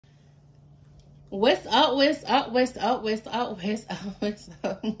What's up, what's up, what's up, what's up, what's up, what's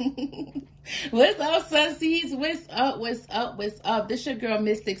up? What's up, Sunseeds? What's up, what's up, what's up? This your girl,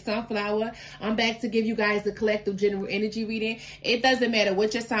 Mystic Sunflower. I'm back to give you guys the collective general energy reading. It doesn't matter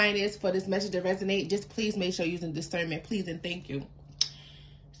what your sign is for this message to resonate. Just please make sure you're using discernment. Please and thank you.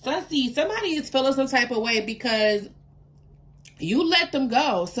 Sunseeds, somebody is feeling some type of way because you let them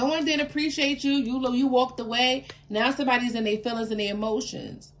go. Someone didn't appreciate you. You walked away. Now somebody's in their feelings and their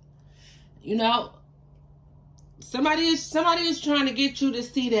emotions. You know, somebody is trying to get you to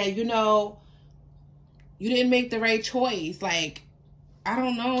see that, you know, you didn't make the right choice. Like, I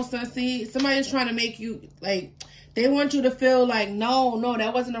don't know, see, somebody's trying to make you, like, they want you to feel like, no,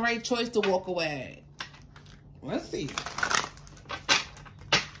 that wasn't the right choice to walk away. Let's see.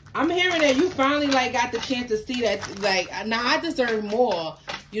 I'm hearing that you finally, like, got the chance to see that, like, now I deserve more.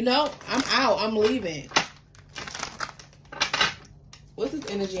 You know, I'm out. I'm leaving. What's this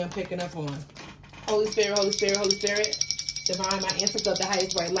energy I'm picking up on? Holy Spirit, Holy Spirit, Holy Spirit. Divine, my ancestors of the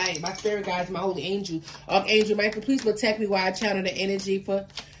highest white light. My spirit guides, my holy angel. Archangel Michael, please protect me while I channel the energy for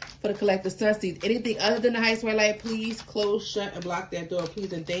the collective sunseeds. Anything other than the highest white light, please close, shut, and block that door.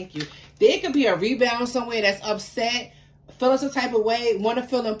 Please and thank you. There could be a rebound somewhere that's upset, feeling some type of way, want to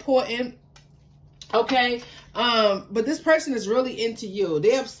feel important. Okay? But this person is really into you.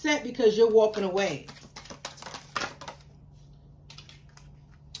 They're upset because you're walking away.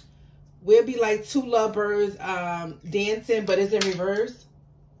 We'll be like two lovers dancing, but it's in reverse.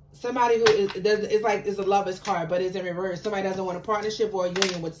 Somebody who it's like it's a lover's card, but it's in reverse. Somebody doesn't want a partnership or a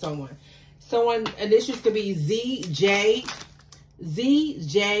union with someone. Someone, initials could be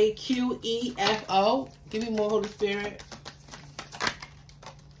ZJQEFO. Give me more, Holy Spirit.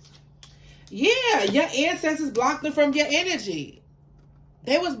 Yeah, your ancestors blocked them from your energy.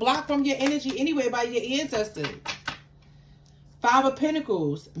 They was blocked from your energy anyway by your ancestors. Five of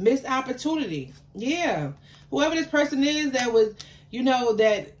Pentacles, missed opportunity. Yeah. Whoever this person is that was, you know,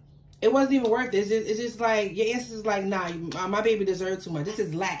 that it wasn't even worth it. It's just like, your ancestors like, nah, my baby deserves too much. This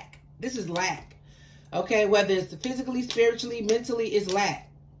is lack. This is lack. Okay? Whether it's physically, spiritually, mentally, it's lack.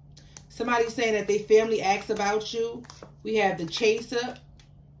 Somebody's saying that their family asks about you. We have the chaser.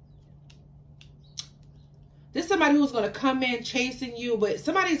 This is somebody who's going to come in chasing you, but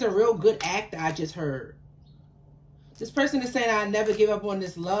somebody's a real good actor, I just heard. This person is saying, I never give up on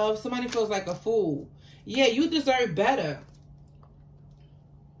this love. Somebody feels like a fool. Yeah, you deserve better.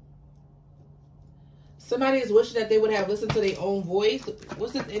 Somebody is wishing that they would have listened to their own voice.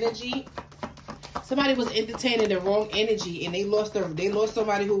 What's this energy? Somebody was entertaining the wrong energy and they lost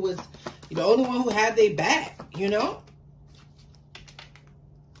somebody who was the only one who had their back, you know?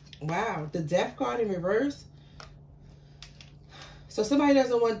 Wow, the Death card in reverse. So somebody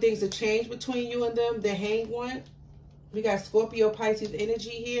doesn't want things to change between you and them. The Hanged One. We got Scorpio, Pisces energy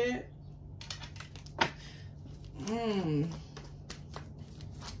here.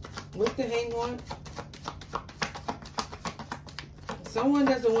 What's the Hanged One? Someone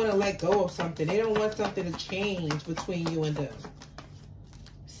doesn't want to let go of something. They don't want something to change between you and them.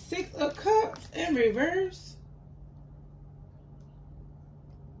 Six of Cups in reverse.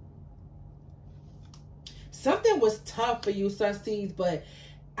 Something was tough for you, Sunseeds, but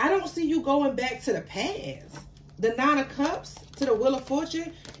I don't see you going back to the past. The Nine of Cups to the Wheel of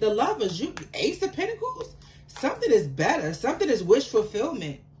Fortune. The Lovers, you Ace of Pentacles. Something is better. Something is wish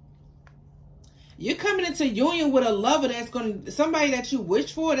fulfillment. You're coming into union with a lover that's going to, somebody that you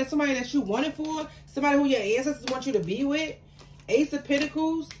wish for. That's somebody that you wanted for. Somebody who your ancestors want you to be with. Ace of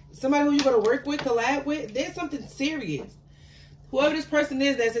Pentacles. Somebody who you're going to work with, collab with. There's something serious. Whoever this person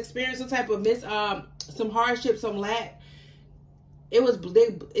is that's experienced some type of some hardship, some lack.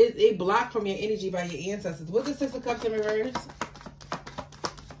 It blocked from your energy by your ancestors. What's the Six of Cups in reverse?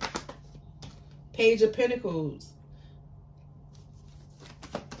 Page of Pentacles.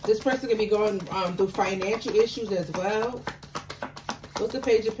 This person could be going through financial issues as well. What's the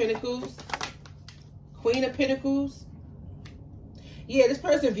Page of Pentacles? Queen of Pentacles. Yeah, this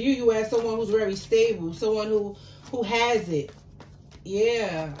person view you as someone who's very stable. Someone who has it.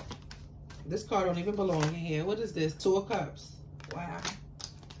 Yeah. This card don't even belong in here. What is this? Two of Cups. Wow.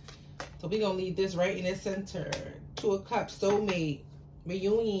 So we're going to leave this right in the center. Two of Cups, soulmate,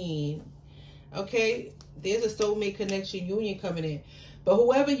 reunion. Okay? There's a soulmate connection, union coming in. But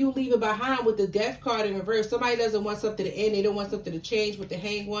whoever you leave it behind with the Death card in reverse, somebody doesn't want something to end. They don't want something to change with the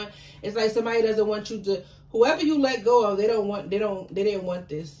Hanged One. It's like somebody doesn't want you to, whoever you let go of, they didn't want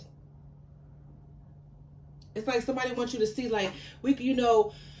this. It's like somebody wants you to see, like, we could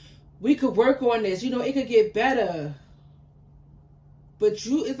work on this. It could get better. But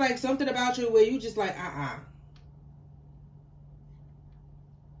it's like something about you where you just like,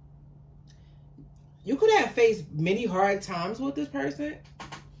 You could have faced many hard times with this person.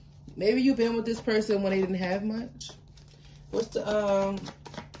 Maybe you've been with this person when they didn't have much. What's the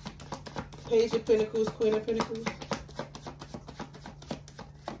Page of Pentacles, Queen of Pentacles?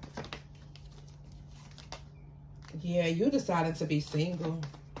 Yeah, you decided to be single,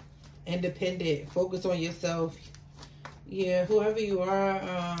 independent, focus on yourself. Yeah, whoever you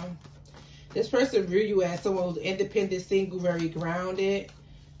are, this person view you as someone who's independent, single, very grounded.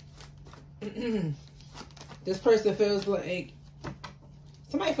 This person feels like,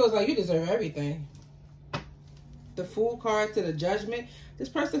 somebody feels like you deserve everything. The Fool card to the Judgment. This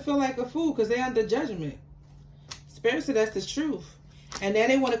person feel like a fool because they're under judgment. Spirit said that's the truth. And then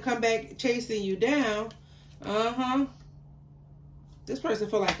they want to come back chasing you down. This person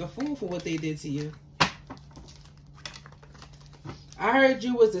feel like a fool for what they did to you. I heard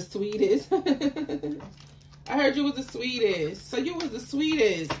you was the sweetest. I heard you was the sweetest. So you was the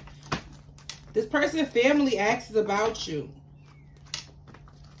sweetest. This person family asks about you.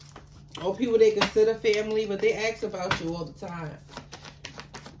 Or people they consider family, but they ask about you all the time.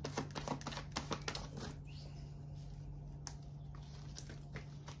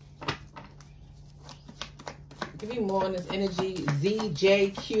 Give me more on this energy. Z, J,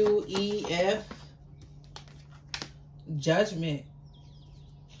 Q, E, F. Judgment.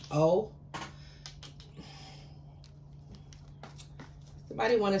 O.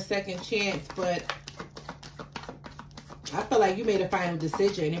 Somebody want a second chance, but I feel like you made a final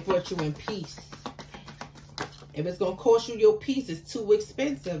decision and it brought you in peace. If it's going to cost you your peace, it's too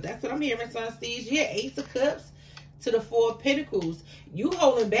expensive. That's what I'm hearing, Sunseeds. Yeah, Ace of Cups to the Four of Pentacles. You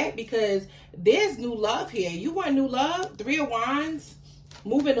holding back because there's new love here. You want new love? Three of Wands.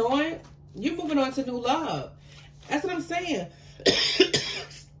 Moving on. You're moving on to new love. That's what I'm saying.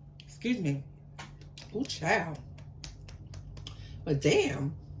 Excuse me. Ooh, child. But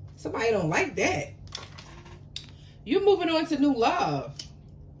damn, somebody don't like that. You're moving on to new love.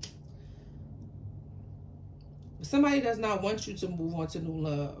 Somebody does not want you to move on to new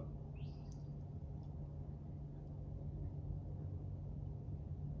love.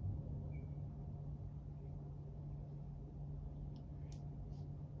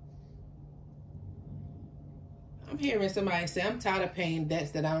 I'm hearing somebody say, I'm tired of paying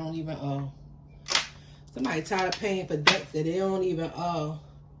debts that I don't even owe. Somebody tired of paying for debts that they don't even owe.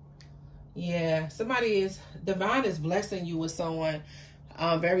 Yeah, somebody is, divine is blessing you with someone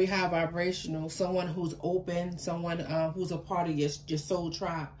very high vibrational, someone who's open, someone who's a part of your soul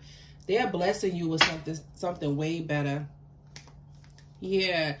tribe. They're blessing you with something way better.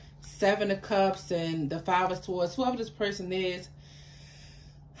 Yeah, Seven of Cups and the Five of Swords. Whoever this person is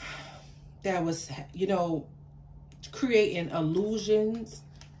that was, you know, creating illusions,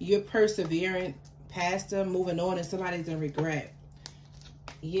 you're persevering past them, moving on, and somebody's in regret.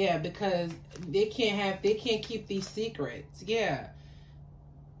 Yeah, because they can't keep these secrets. Yeah.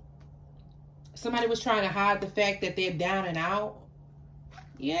 Somebody was trying to hide the fact that they're down and out.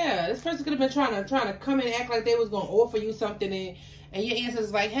 Yeah, this person could have been trying to come in and act like they was going to offer you something, and your answer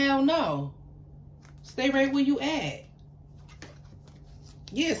is like, hell no. Stay right where you at.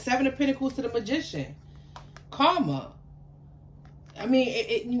 Yeah, Seven of Pentacles to the Magician. Karma. I mean,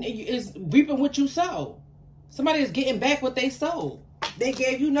 it's reaping what you sow. Somebody is getting back what they sowed. They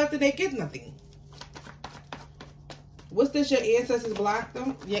gave you nothing, they get nothing. What's this? Your ancestors blocked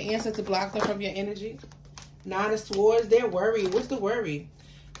them? Your ancestors blocked them from your energy? Nine of Swords, they're worried. What's the worry?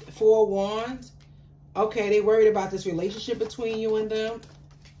 Four of Wands. Okay, they worried about this relationship between you and them.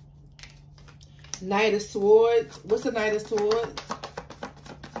 Knight of Swords. What's the Knight of Swords?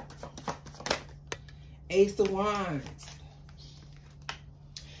 Ace of Wands.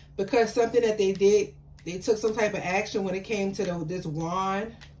 Because something that they did, they took some type of action when it came to this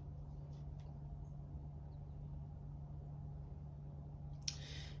wand.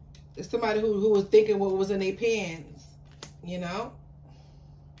 It's somebody who was thinking what was in their pants, you know?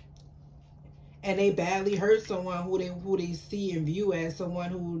 And they badly hurt someone who they see and view as someone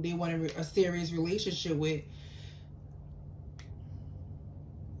who they want a serious relationship with.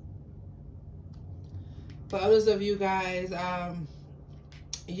 For others of you guys, I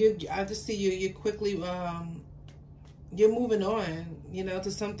just see you quickly, you're moving on, you know,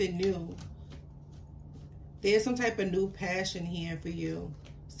 to something new. There's some type of new passion here for you.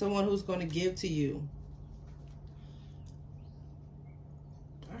 Someone who's going to give to you.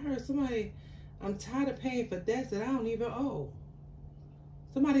 I heard somebody, I'm tired of paying for debts that I don't even owe.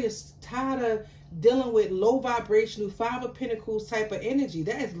 Somebody is tired of dealing with low vibrational, Five of Pentacles type of energy.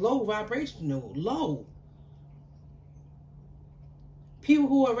 That is low vibrational, low. People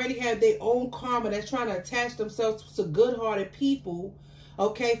who already have their own karma that's trying to attach themselves to good-hearted people.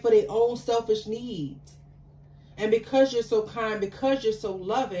 okay, for their own selfish needs. And because you're so kind, because you're so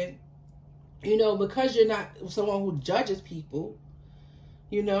loving, you know, because you're not someone who judges people,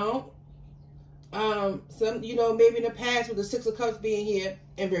 you know, you know, maybe in the past with the Six of Cups being here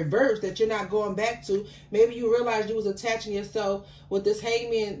in reverse that you're not going back to, maybe you realized you was attaching yourself with this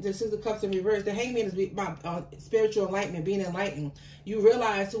Hangman, the Six of Cups in reverse. The Hangman is about spiritual enlightenment, being enlightened. You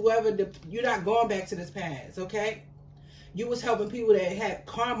realize you're not going back to this past, okay? You was helping people that had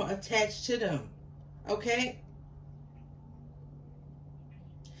karma attached to them, okay?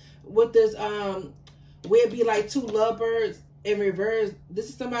 With this, where it be like two lovebirds in reverse, this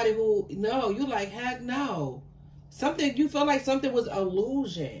is somebody who, no, you like, heck no. Something, you feel like something was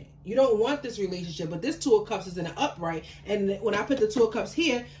illusion. You don't want this relationship, but this Two of Cups is in an upright. And when I put the Two of Cups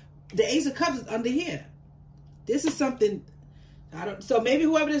here, the Ace of Cups is under here. This is something, so maybe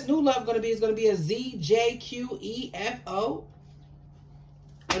whoever this new love is going to be a Z, J, Q, E, F, O.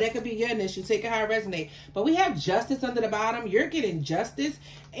 Or that could be your initial. Take it how it resonates. But we have justice under the bottom. You're getting justice.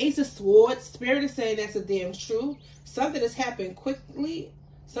 Ace of Swords. Spirit is saying that's a damn truth. Something has happened quickly.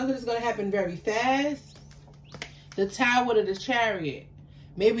 Something is going to happen very fast. The Tower to the Chariot.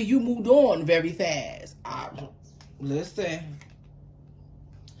 Maybe you moved on very fast. Listen.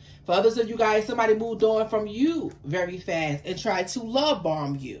 For others of you guys, somebody moved on from you very fast and tried to love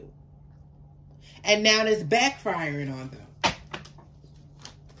bomb you. And now it's backfiring on them.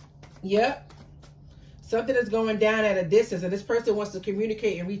 Yep. Something is going down at a distance, and this person wants to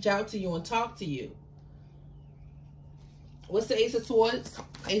communicate and reach out to you and talk to you. What's the Ace of Swords?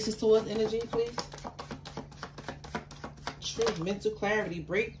 Ace of Swords energy, please. Truth, mental clarity,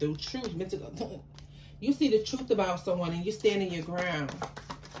 breakthrough, truth, mental. You see the truth about someone and you're standing your ground.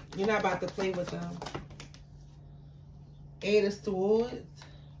 You're not about to play with them. Eight of Swords.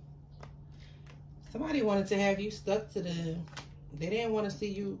 Somebody wanted to have you stuck to them. They didn't want to see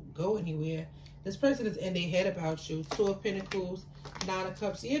you go anywhere. This person is in their head about you. Two of Pentacles, Nine of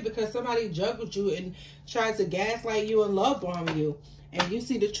Cups. Yeah, because somebody juggled you and tried to gaslight you and love bomb you. And you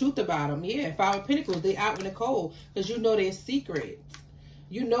see the truth about them. Yeah, Five of Pentacles, they out in the cold. Because you know their secrets.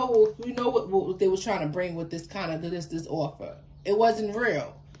 You know what they was trying to bring with this kind of, this offer. It wasn't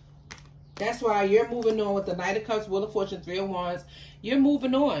real. That's why you're moving on with the Knight of Cups, Wheel of Fortune, Three of Wands. You're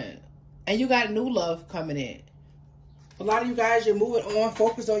moving on. And you got new love coming in. A lot of you guys, you're moving on,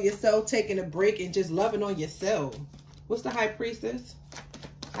 focus on yourself, taking a break, and just loving on yourself. What's the High Priestess?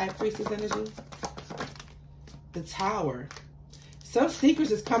 High Priestess energy. The Tower. Some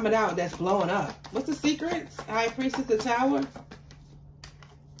secrets is coming out that's blowing up. What's the secrets? High Priestess, the Tower.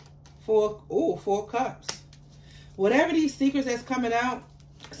 Four Cups. Whatever these secrets that's coming out,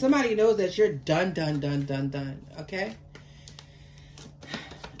 somebody knows that you're done. Okay?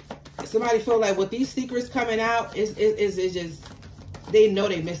 Somebody feel like with these secrets coming out, is just, they know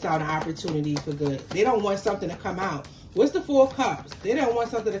they missed out on opportunity for good. They don't want something to come out. What's the Four Cups? They don't want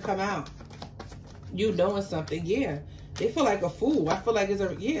something to come out. You knowing something, yeah. They feel like a fool. I feel like it's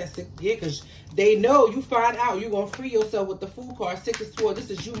a, yeah, because they know you find out you're going to free yourself with the Fool card, Six of Swords.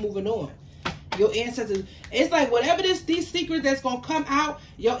 This is you moving on. Your ancestors, it's like whatever these secrets that's going to come out,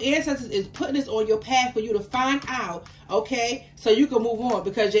 your ancestors is putting this on your path for you to find out, okay? So you can move on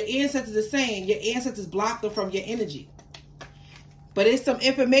because your ancestors are saying your ancestors blocked them from your energy. But it's some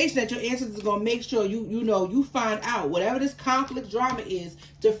information that your ancestors are going to make sure you know, you find out whatever this conflict drama is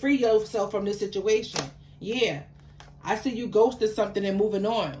to free yourself from this situation. Yeah. I see you ghosting something and moving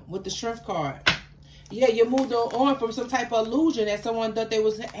on with the Strength card. Yeah, you moved on from some type of illusion that someone thought they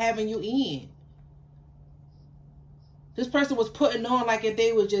was having you in. This person was putting on like if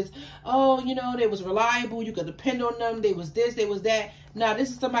they was just, oh, you know, they was reliable. You could depend on them. They was this, they was that. Now,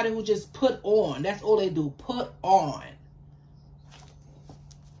 this is somebody who just put on. That's all they do. Put on.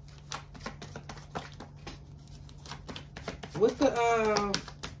 What's the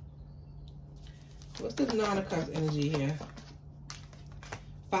Nine of Cups energy here?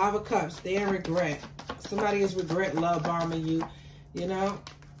 Five of Cups. They're in regret. Somebody is regret love bombing you. You know?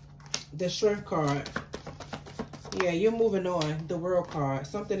 The Strength card. Yeah, you're moving on. The World card.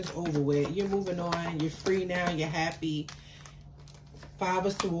 Something is over with. You're moving on. You're free now. You're happy. Five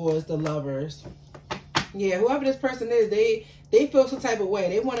of Swords. The Lovers. Yeah, whoever this person is, they feel some type of way.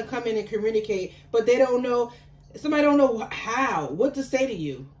 They want to come in and communicate, but they don't know. Somebody don't know how. What to say to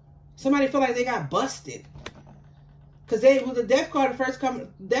you. Somebody feel like they got busted. Because they with the Death card,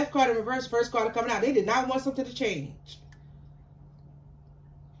 Death card in reverse, first card coming out. They did not want something to change.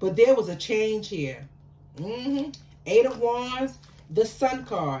 But there was a change here. Eight of Wands, the Sun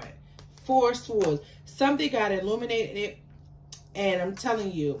card, Four Swords. Something got illuminated, and I'm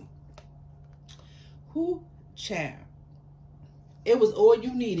telling you, child, It was all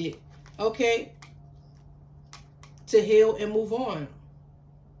you needed, okay, to heal and move on.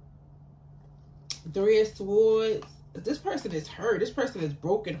 Three of Swords. This person is hurt. This person is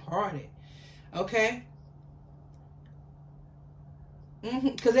brokenhearted, okay?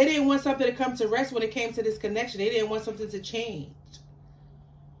 Because they didn't want something to come to rest when it came to this connection. They didn't want something to change.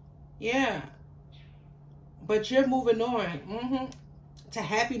 Yeah. But you're moving on. To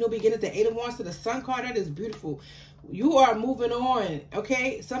happy new beginnings. The Eight of Wands to the Sun card. That is beautiful. You are moving on.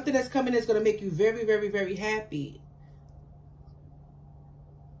 Okay. Something that's coming is going to make you very, very, very happy.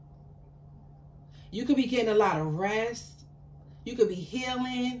 You could be getting a lot of rest. You could be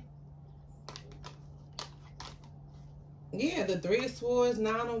healing. Yeah. The Three of Swords.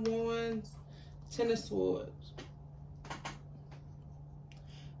 Nine of Wands. Ten of Swords.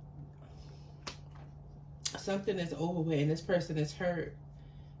 Something is over with and this person is hurt,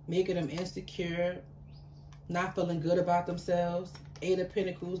 making them insecure, not feeling good about themselves. Eight of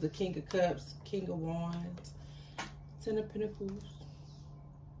Pentacles, the King of Cups, King of Wands, Ten of Pentacles.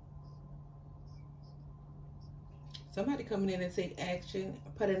 Somebody coming in and take action,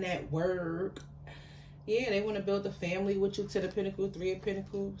 put in that work. Yeah, they want to build a family with you. Ten of Pentacles, Three of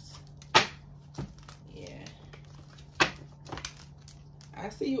Pentacles. I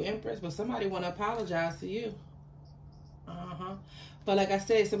see you, Empress, but somebody want to apologize to you. But like I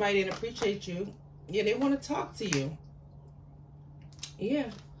said, somebody didn't appreciate you. Yeah, they want to talk to you. Yeah,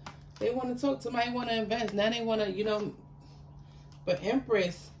 they want to talk. Somebody want to invest. Now they want to, you know. But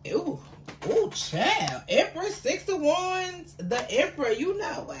Empress, ooh, child. Empress, Six of Wands, the Emperor. You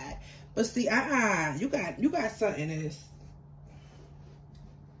know what? But see, you got something in this.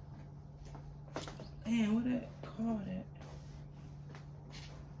 Man, what that called it?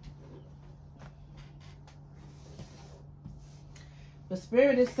 But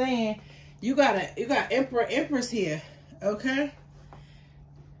Spirit is saying you got Emperor, Empress here, okay?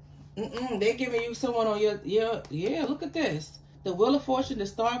 They're giving you someone on your yeah. Look at this: the Wheel of Fortune, the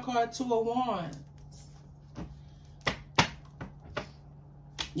Star card, Two of Wands.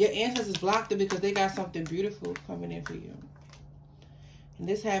 Your ancestors blocked it because they got something beautiful coming in for you, and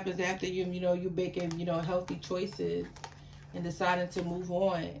this happens after you making healthy choices and deciding to move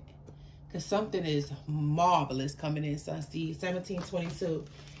on. Because something is marvelous coming in, Sunseed. 1722.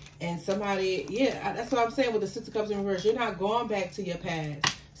 And somebody, yeah, that's what I'm saying with the Six of Cups in reverse. You're not going back to your past.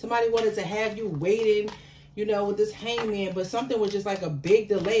 Somebody wanted to have you waiting, with this Hangman. But something was just like a big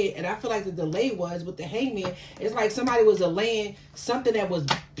delay. And I feel like the delay was with the Hangman. It's like somebody was delaying something that was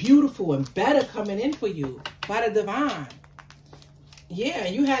beautiful and better coming in for you by the divine. Yeah,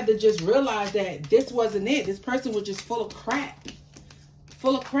 you had to just realize that this wasn't it. This person was just full of crap.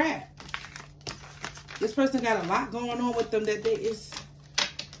 Full of crap. This person got a lot going on with them that they is,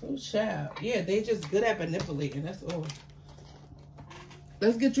 oh child. Yeah, they just good at manipulating. That's all.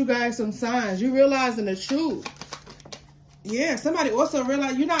 Let's get you guys some signs. You realizing the truth. Yeah, somebody also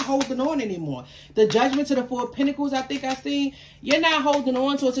realized you're not holding on anymore. The Judgment to the Four of Pentacles, I think I seen. You're not holding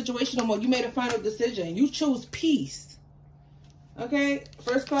on to a situation no more. You made a final decision. You choose peace. Okay?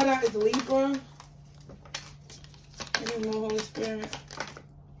 First card out is Libra. Any more, Holy Spirit?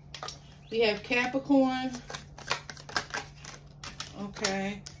 We have Capricorn.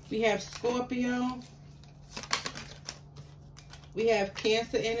 Okay. We have Scorpio. We have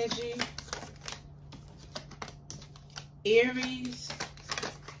Cancer energy. Aries.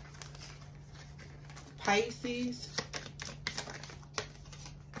 Pisces.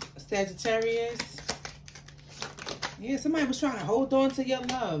 Sagittarius. Yeah, somebody was trying to hold on to your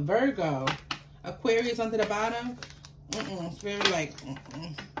love. Virgo. Aquarius under the bottom. It's very like,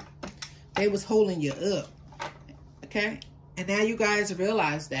 They was holding you up. Okay? And now you guys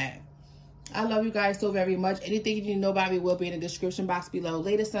realize that. I love you guys so very much. Anything you need to know about me will be in the description box below.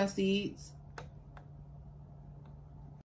 Later, Sunseeds.